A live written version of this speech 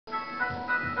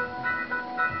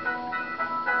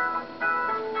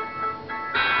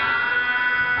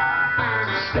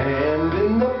Stand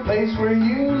in the place where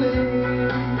you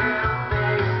live.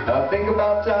 Think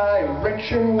about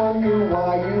direction, wonder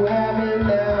why you haven't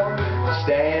now.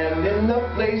 Stand in the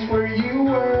place where you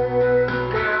work.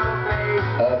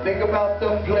 Think about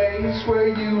the place where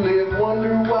you live,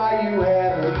 wonder why you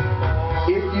haven't.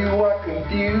 If you are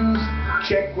confused,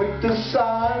 check with the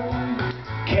sun.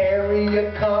 Carry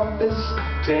a compass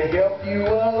to help you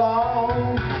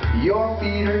along. Your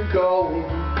feet are going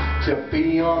to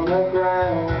be on the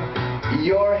ground.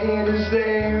 Your head is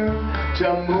there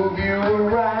to move you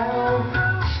around.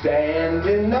 Stand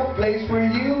in the place where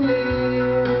you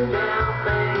live.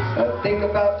 Think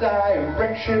about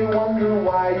direction, wonder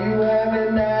why you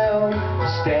haven't now.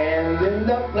 Stand in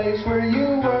the place where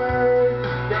you work.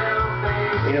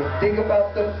 Think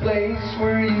about the place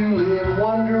where you live,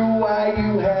 wonder why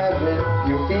you haven't.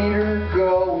 Your feet are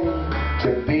going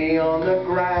to be on the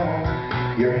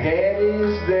ground. Your head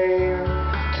is there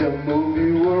to move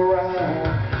you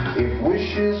around. If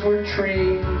wishes were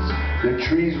trees, the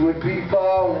trees would be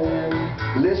falling.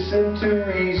 Listen to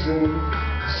reason,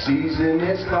 season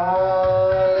is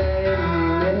calling.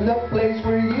 In the place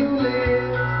where you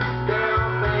live,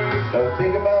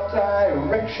 think about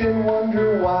direction,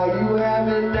 wonder why you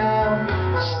haven't now.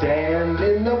 Stand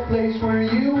in the place where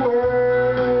you work.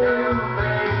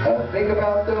 Think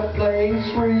about the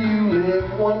place where you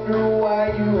live, wonder why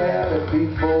you haven't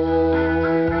before.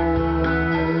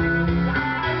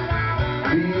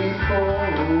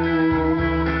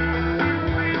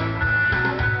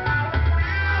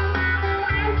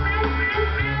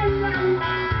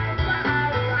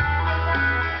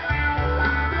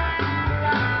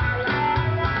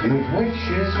 If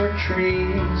wishes were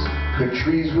trees, the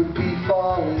trees would be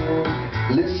falling.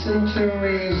 Listen to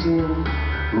reason,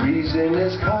 reason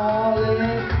is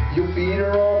calling. Your feet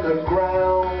are on the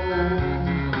ground.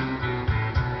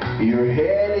 Your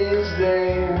head is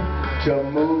there to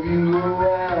move you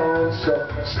around. So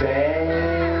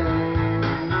stand.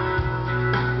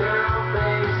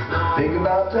 Think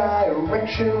about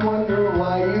direction, wonder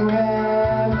why you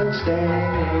haven't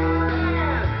stand.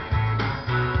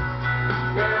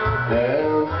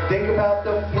 Think about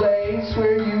the place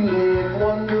where you live,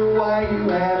 wonder why you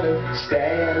haven't.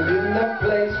 Stand in the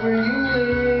place where you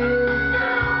live.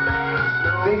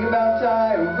 Think about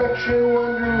direction,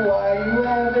 wonder why you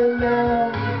haven't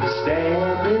now.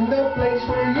 Stand in the place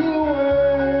where you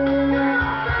work.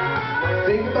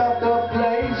 Think about the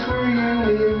place where you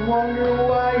live, wonder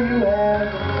why you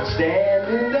haven't. Stand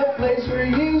in the place where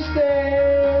you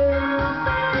stand.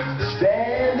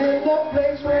 Stand in the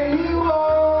place where you are.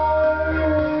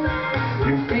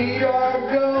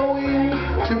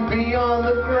 To be on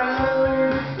the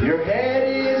ground, your head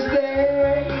is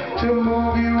there to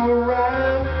move you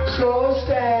around, so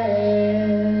stand.